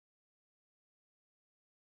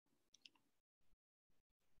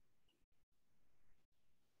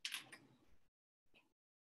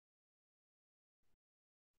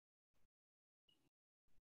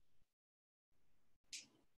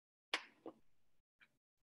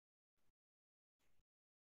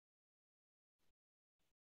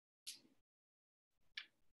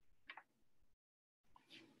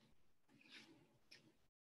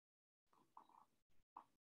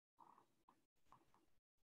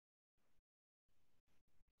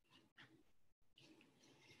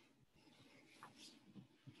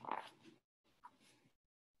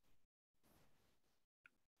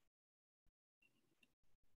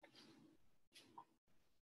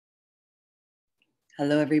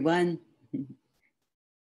Hello, everyone.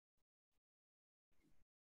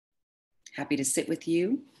 Happy to sit with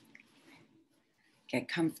you. Get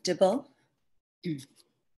comfortable. And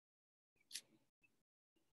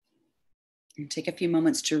take a few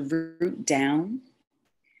moments to root down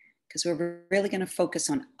because we're really going to focus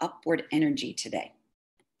on upward energy today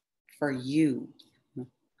for you.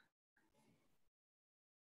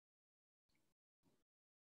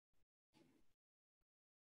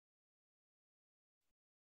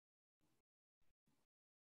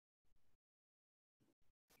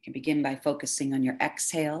 You can begin by focusing on your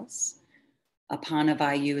exhales. Apana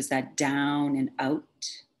Vayu is that down and out,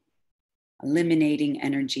 eliminating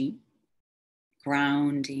energy,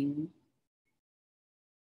 grounding.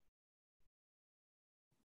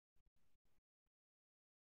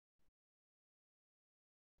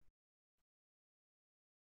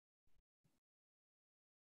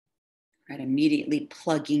 Right, immediately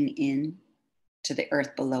plugging in to the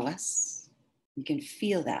earth below us. You can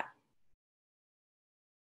feel that.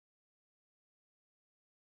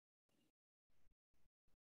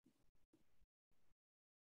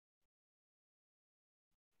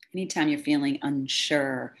 Anytime you're feeling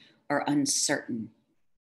unsure or uncertain,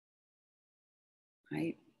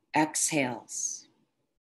 right? Exhales.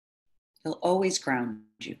 They'll always ground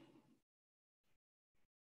you.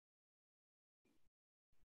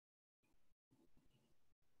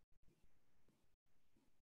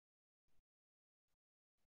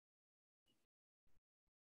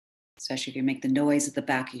 Especially if you make the noise at the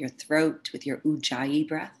back of your throat with your Ujjayi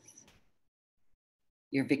breath,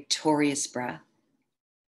 your victorious breath.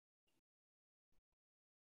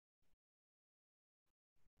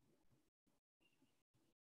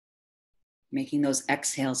 Making those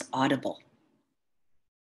exhales audible.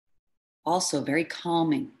 Also very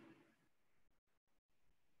calming.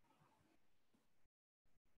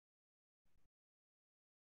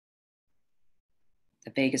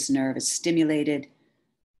 The vagus nerve is stimulated,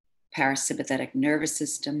 parasympathetic nervous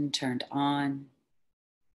system turned on.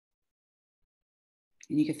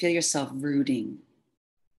 And you can feel yourself rooting,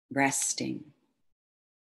 resting.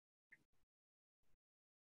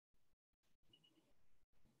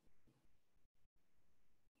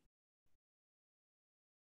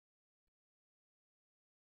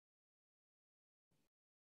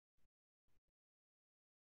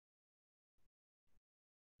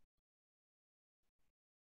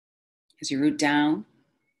 As you root down,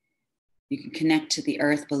 you can connect to the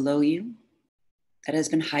earth below you that has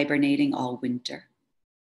been hibernating all winter.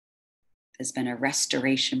 There's been a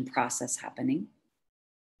restoration process happening.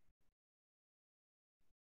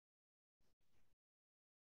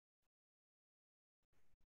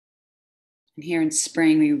 And here in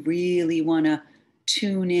spring, we really want to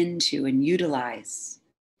tune into and utilize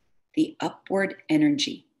the upward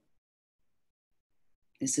energy.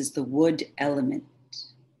 This is the wood element.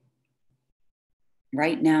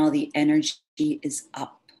 Right now, the energy is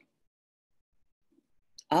up.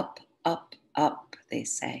 Up, up, up, they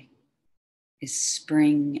say, is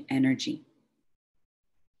spring energy.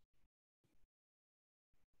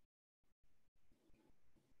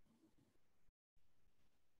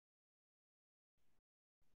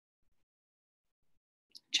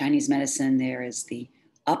 Chinese medicine, there is the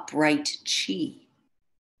upright qi,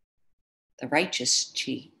 the righteous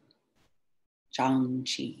qi, Zheng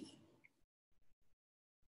qi.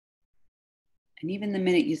 And even the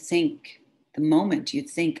moment you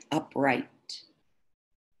think upright,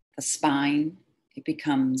 the spine, it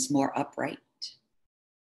becomes more upright.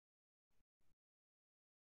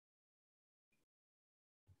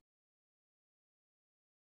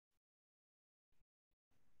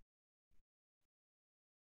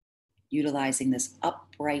 Utilizing this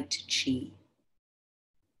upright qi,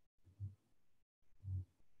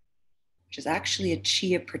 which is actually a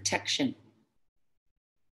qi of protection.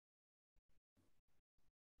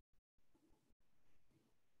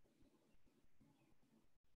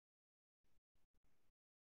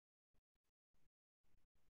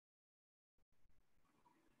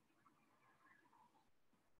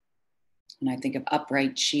 When I think of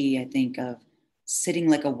upright qi, I think of sitting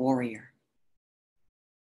like a warrior.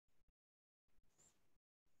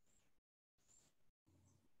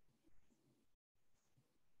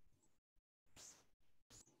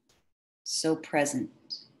 So present,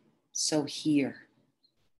 so here.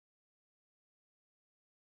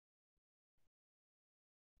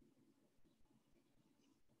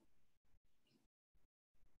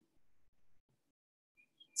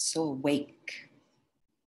 So awake,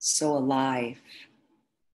 so alive.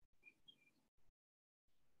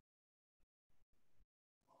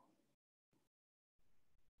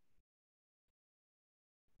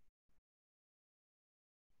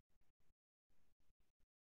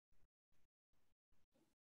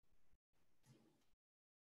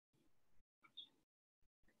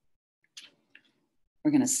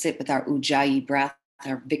 We're going to sit with our Ujjayi breath,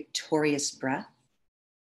 our victorious breath,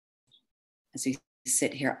 as we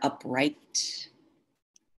sit here upright.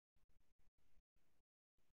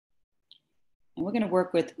 And we're going to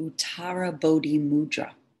work with Uttarabodhi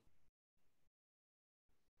Mudra.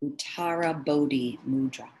 Uttarabodhi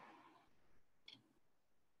Mudra.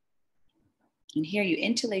 And here you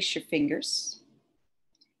interlace your fingers.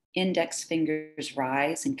 Index fingers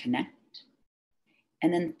rise and connect.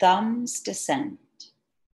 And then thumbs descend.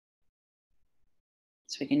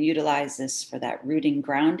 So we can utilize this for that rooting,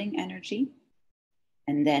 grounding energy.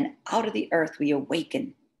 And then out of the earth, we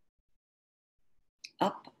awaken.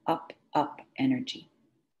 Up, up, up energy.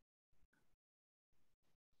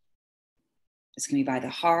 It's going to be by the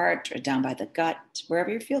heart or down by the gut, wherever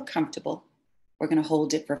you feel comfortable. We're going to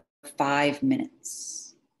hold it for 5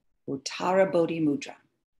 minutes. Uttarabodhi Mudra.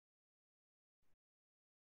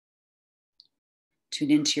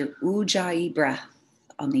 Tune into your Ujjayi breath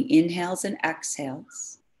on the inhales and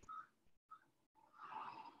exhales.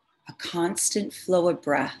 A constant flow of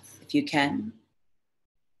breath, if you can.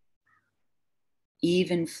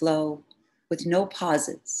 Even flow with no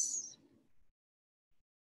pauses.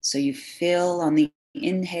 So you feel on the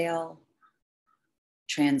inhale,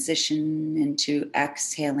 transition into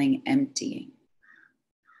exhaling, emptying.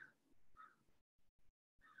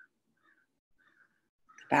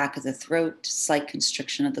 The back of the throat, slight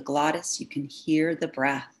constriction of the glottis. You can hear the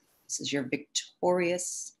breath. This is your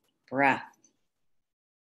victorious breath.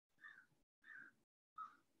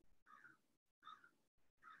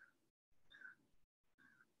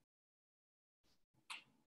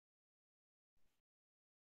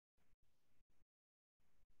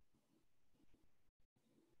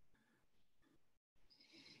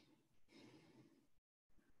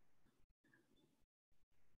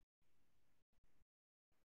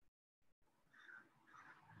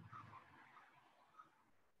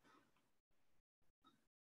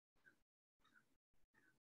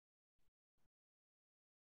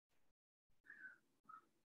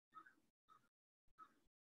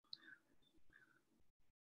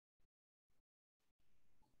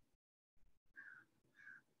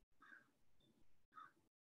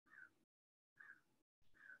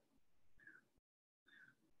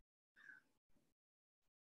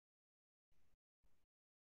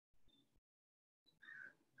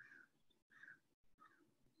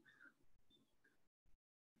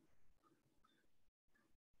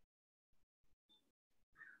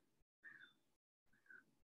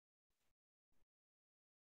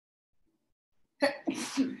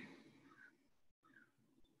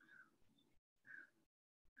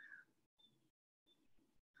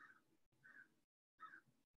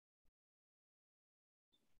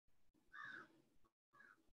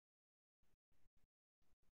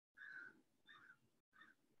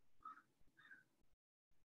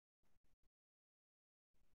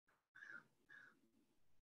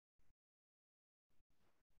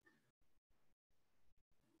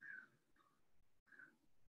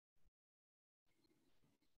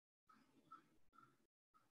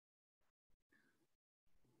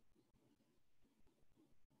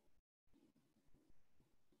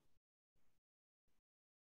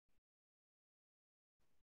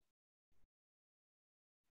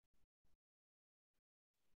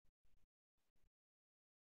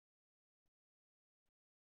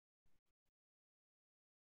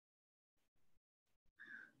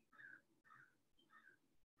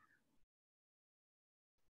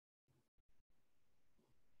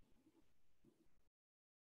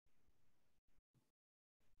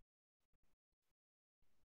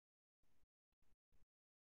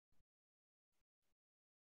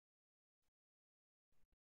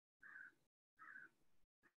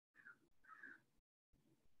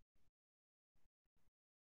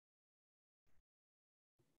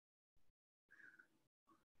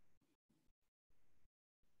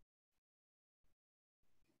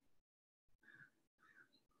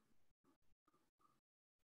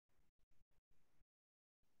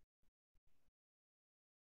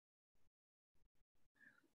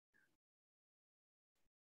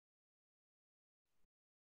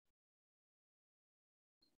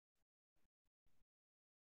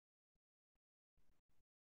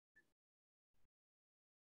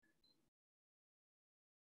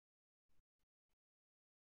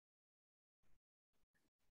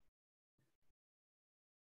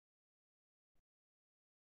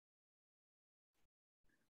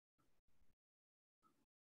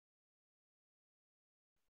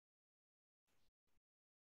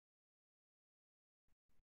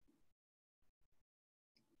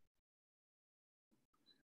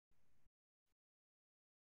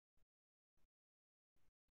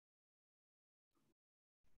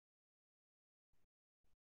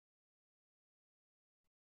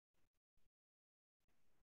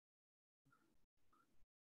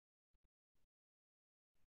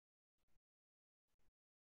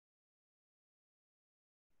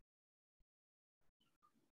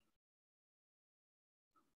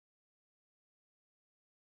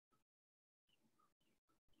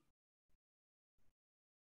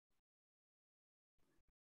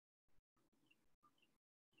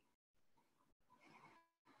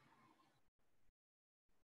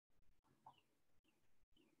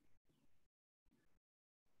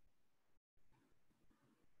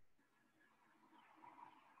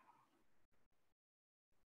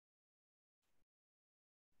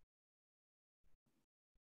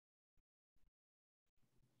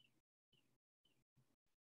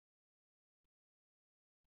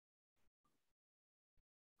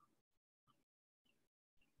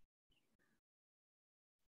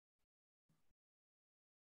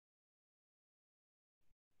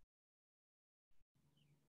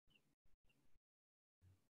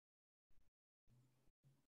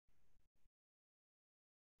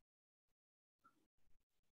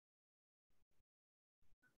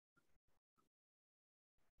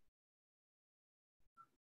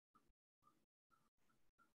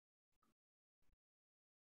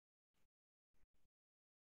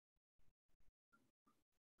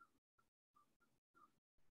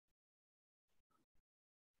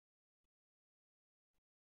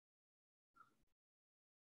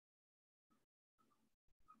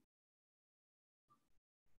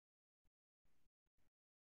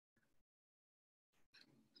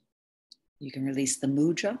 You can release the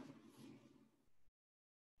mudra.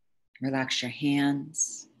 Relax your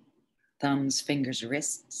hands, thumbs, fingers,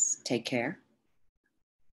 wrists. Take care.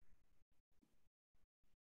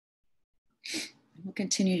 We'll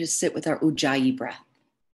continue to sit with our Ujjayi breath.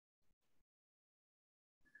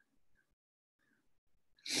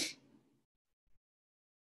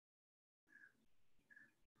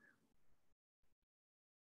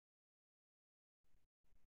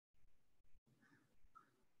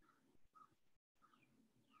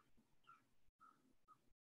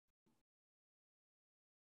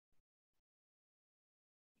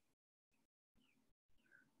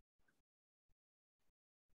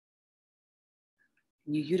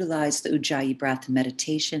 You utilize the Ujjayi breath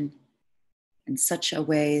meditation in such a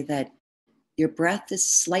way that your breath is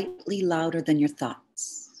slightly louder than your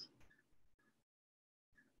thoughts.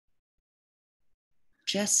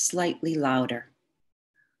 Just slightly louder.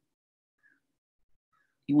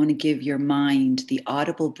 You want to give your mind the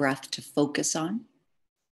audible breath to focus on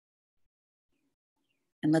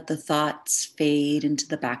and let the thoughts fade into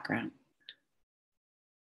the background.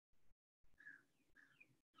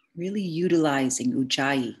 Really utilizing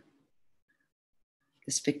Ujjayi,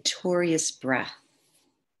 this victorious breath.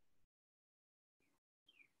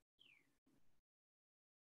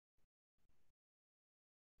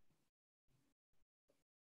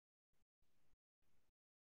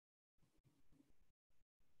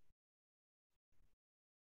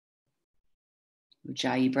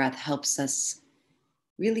 Ujjayi breath helps us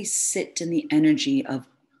really sit in the energy of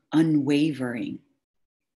unwavering.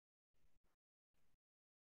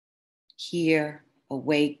 Here,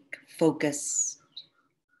 awake, focused.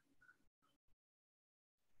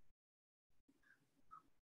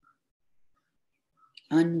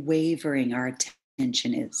 Unwavering our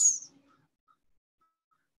attention is.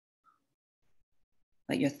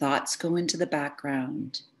 Let your thoughts go into the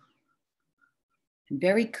background. And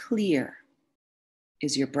very clear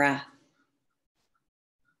is your breath.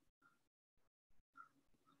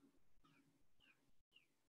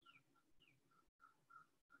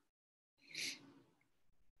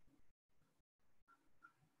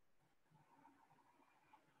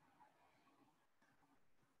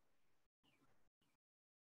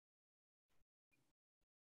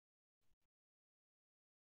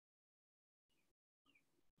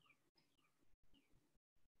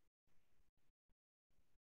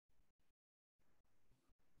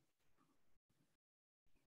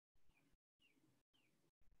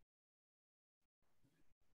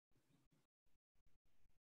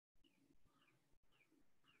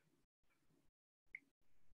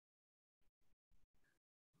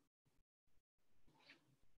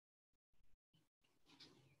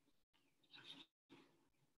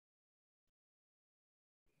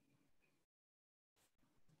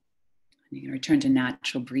 You can return to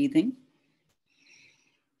natural breathing.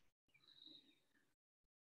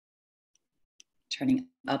 Turning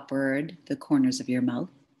upward the corners of your mouth.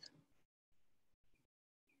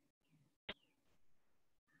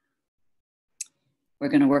 We're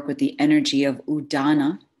going to work with the energy of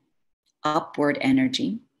Udana, upward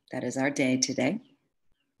energy. That is our day today.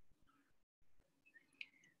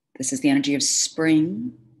 This is the energy of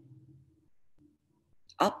spring.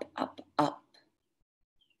 Up, up, up.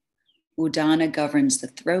 Udana governs the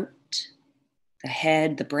throat, the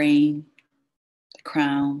head, the brain, the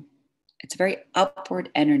crown. It's a very upward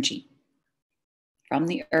energy from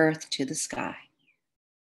the earth to the sky.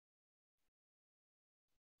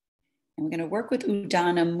 And we're going to work with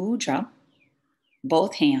Udana Mudra,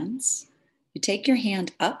 both hands. You take your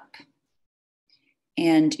hand up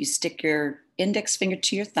and you stick your index finger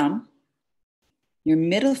to your thumb. Your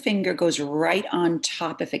middle finger goes right on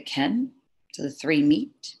top if it can, so the three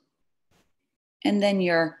meet. And then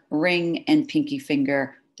your ring and pinky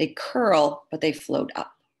finger, they curl, but they float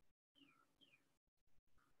up.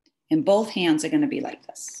 And both hands are going to be like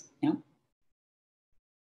this. Yeah?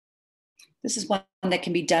 This is one that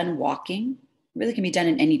can be done walking, really can be done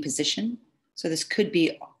in any position. So this could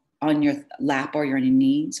be on your lap or your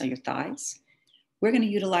knees or your thighs. We're going to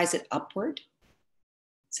utilize it upward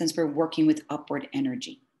since we're working with upward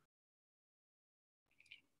energy.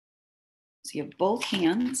 So you have both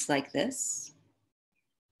hands like this.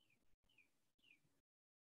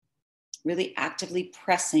 Really actively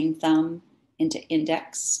pressing thumb into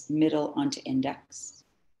index, middle onto index.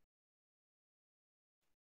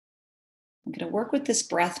 I'm going to work with this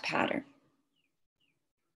breath pattern.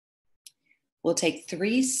 We'll take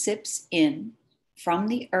 3 sips in from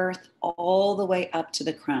the earth all the way up to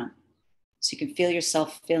the crown. So you can feel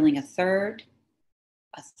yourself filling a third,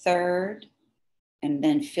 and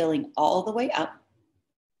then filling all the way up.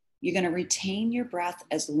 You're going to retain your breath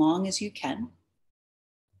as long as you can.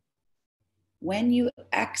 When you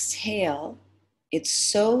exhale, it's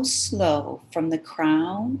so slow from the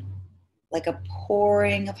crown, like a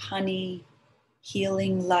pouring of honey,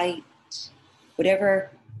 healing light,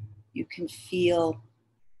 whatever you can feel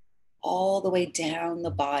all the way down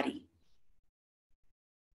the body,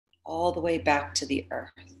 all the way back to the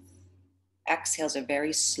earth. Exhales are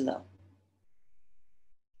very slow.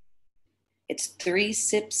 It's 3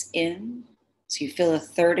 sips in, so you feel a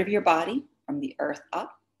third of your body from the earth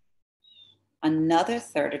up, another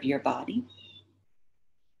third of your body,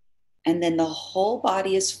 and then the whole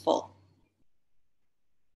body is full.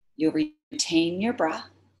 You'll retain your breath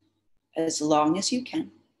as long as you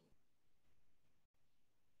can.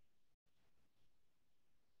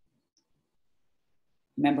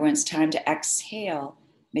 Remember, when it's time to exhale,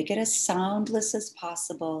 make it as soundless as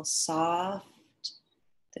possible, soft.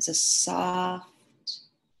 There's a soft,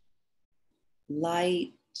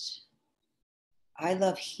 light, I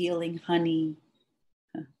love healing honey,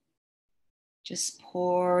 just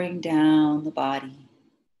pouring down the body.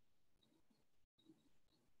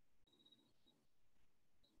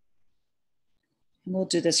 And we'll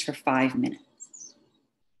do this for 5 minutes.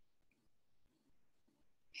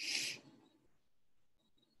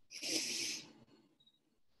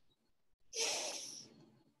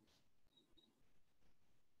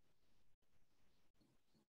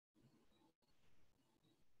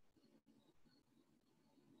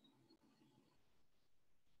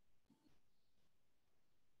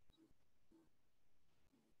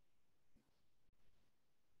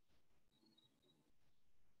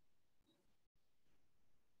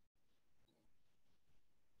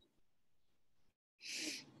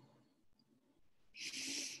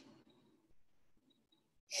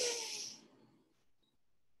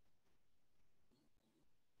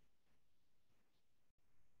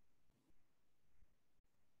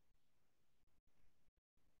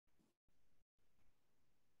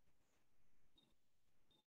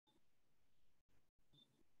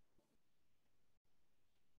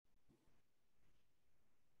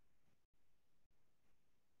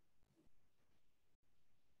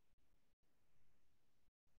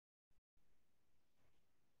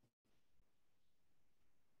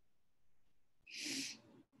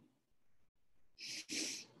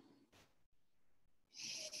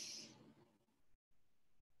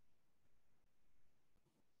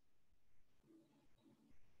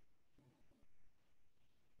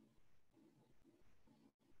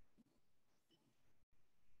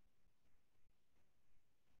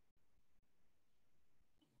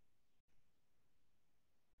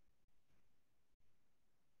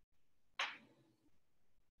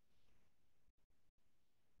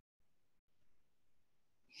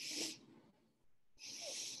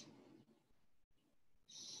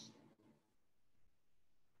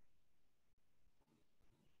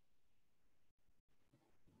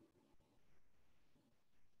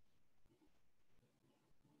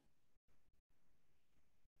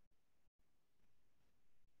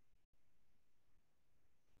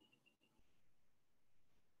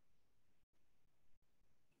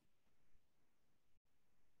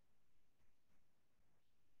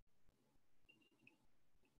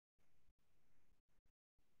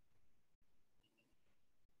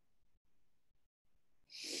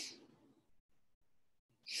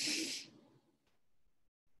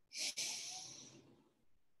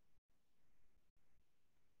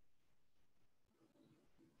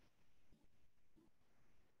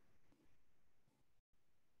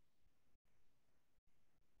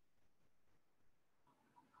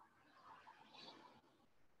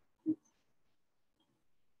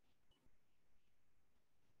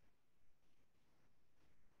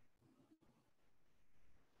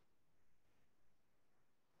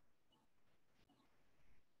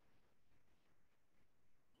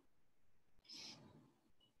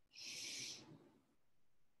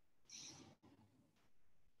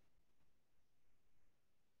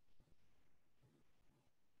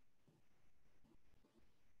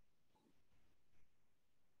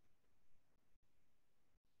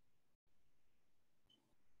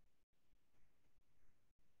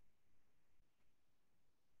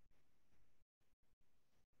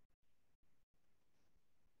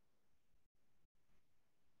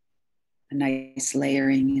 A nice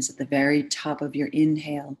layering is at the very top of your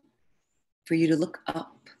inhale for you to look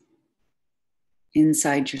up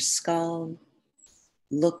inside your skull.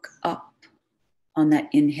 Look up on that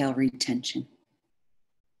inhale retention.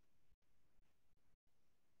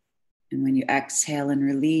 And when you exhale and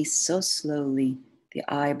release so slowly, the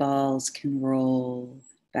eyeballs can roll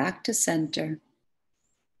back to center.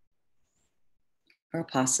 or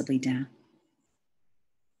possibly down.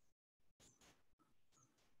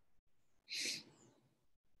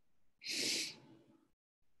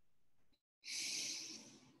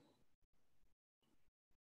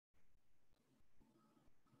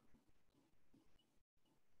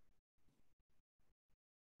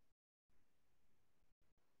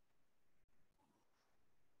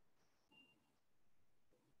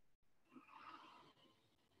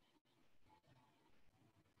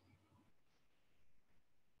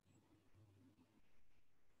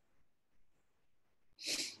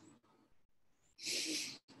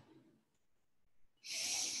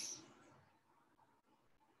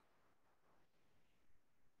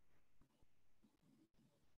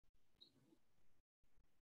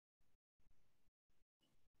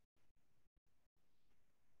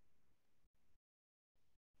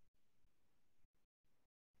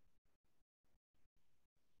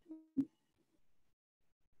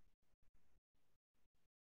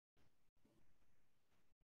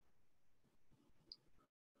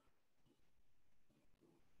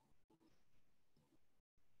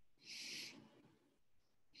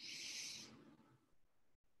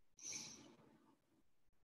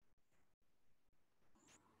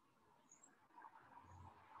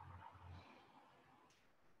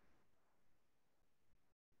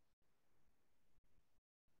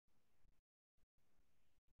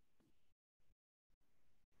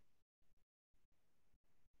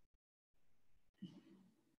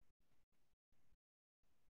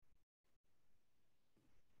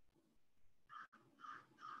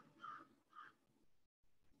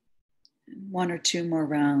 One or two more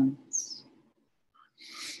rounds.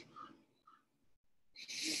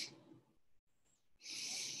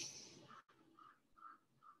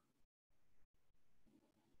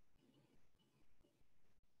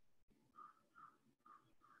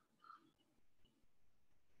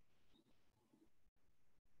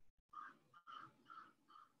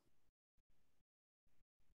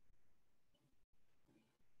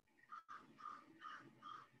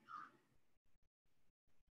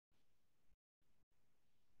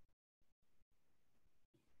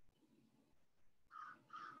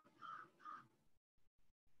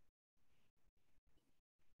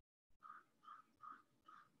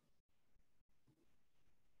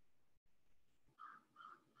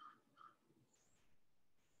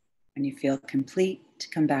 When you feel complete,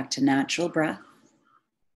 come back to natural breath.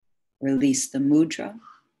 Release the mudra.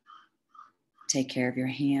 Take care of your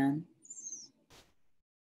hands.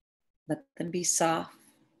 Let them be soft,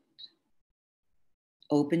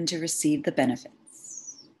 open to receive the benefits.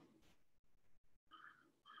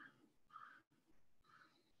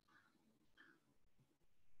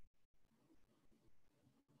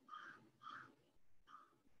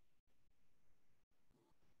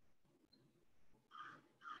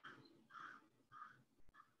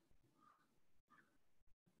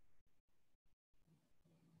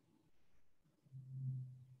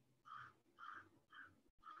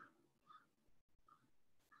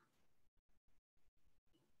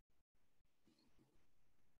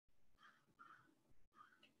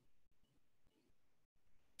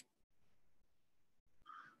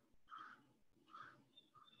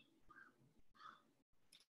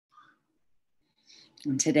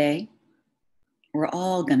 And today, we're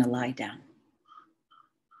all going to lie down.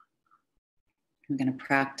 We're going to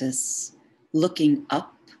practice looking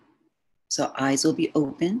up. So eyes will be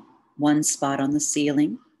open, one spot on the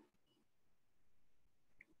ceiling.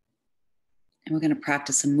 And we're going to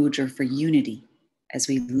practice a mudra for unity as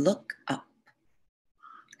we look up,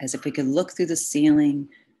 as if we could look through the ceiling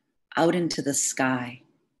out into the sky,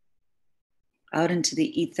 out into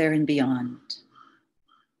the ether and beyond.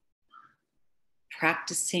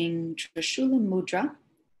 Practicing Trishula Mudra,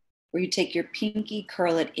 where you take your pinky,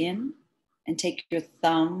 curl it in, and take your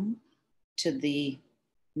thumb to the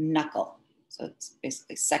knuckle. So it's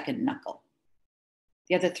basically second knuckle.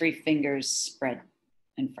 The other three fingers spread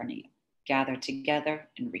in front of you. Gather together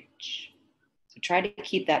and reach. So try to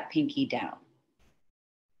keep that pinky down.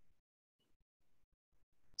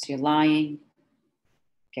 So you're lying,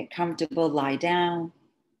 get comfortable, lie down.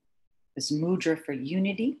 This mudra for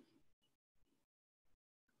unity.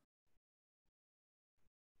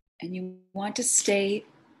 And you want to stay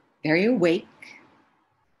very awake,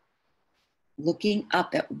 looking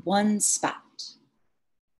up at one spot.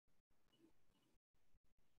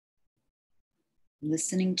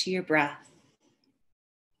 Listening to your breath.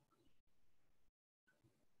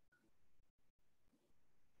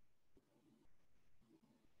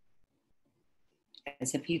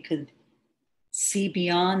 As if you could see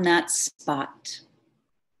beyond that spot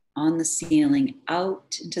on the ceiling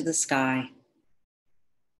out into the sky.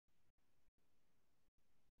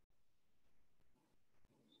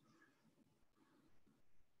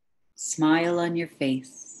 smile on your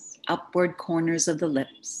face, upward corners of the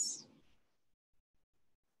lips.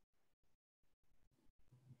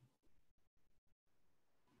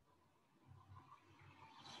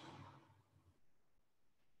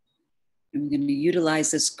 And we're going to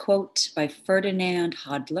utilize this quote by Ferdinand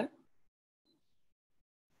Hodler.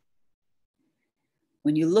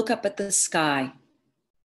 When you look up at the sky,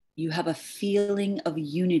 you have a feeling of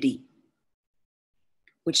unity,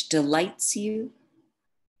 which delights you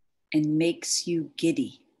and makes you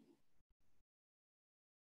giddy.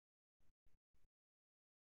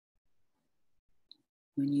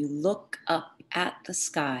 When you look up at the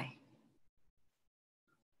sky,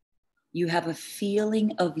 you have a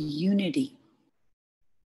feeling of unity,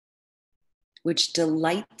 which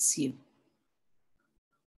delights you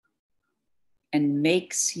and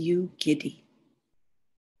makes you giddy.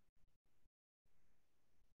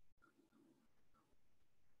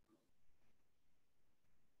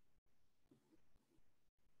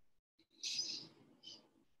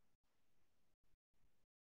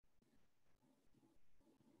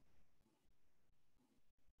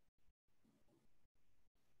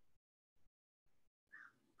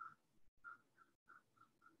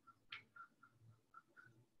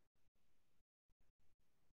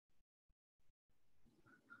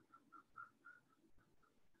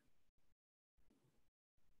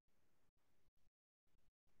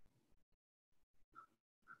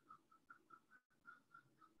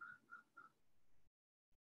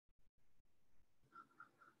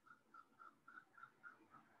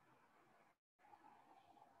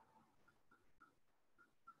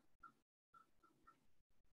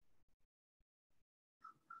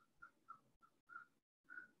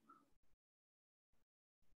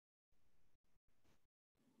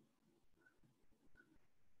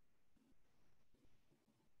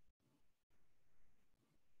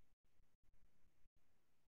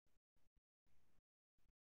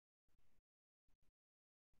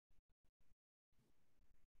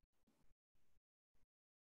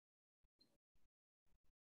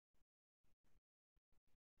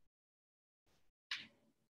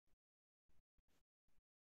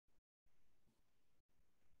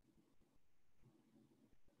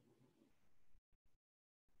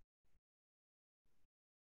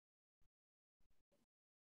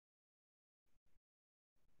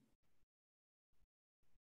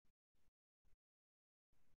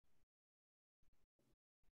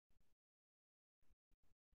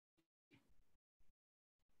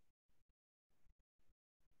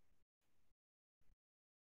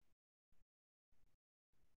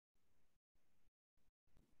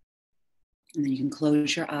 And then you can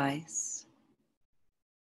close your eyes.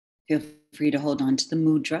 Feel free to hold on to the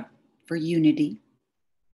mudra for unity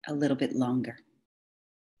a little bit longer.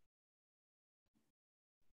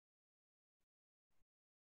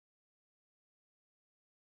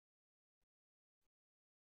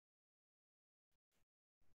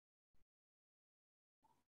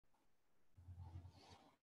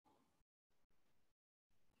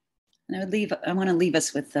 And I want to leave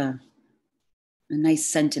us with a nice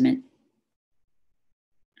sentiment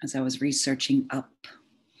as I was researching up.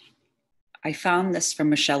 I found this from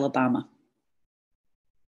Michelle Obama.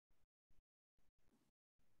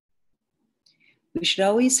 We should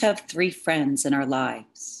always have 3 friends in our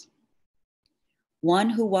lives. One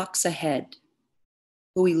who walks ahead,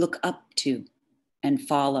 who we look up to and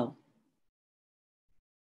follow.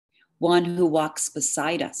 One who walks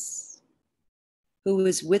beside us, who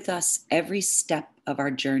is with us every step of our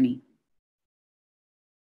journey.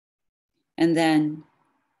 And then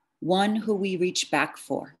one who we reach back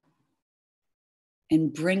for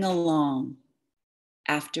and bring along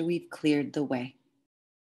after we've cleared the way.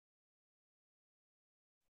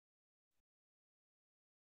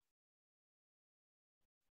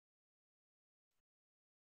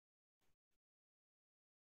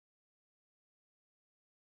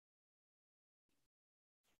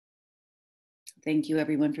 Thank you,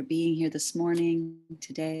 everyone, for being here this morning,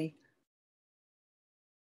 today.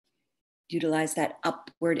 Utilize that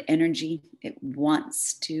upward energy. It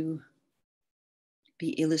wants to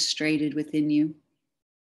be illustrated within you.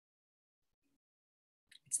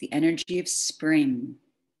 It's the energy of spring.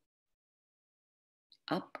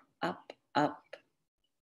 Up, up, up.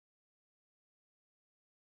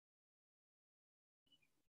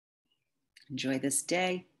 Enjoy this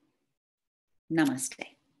day. Namaste.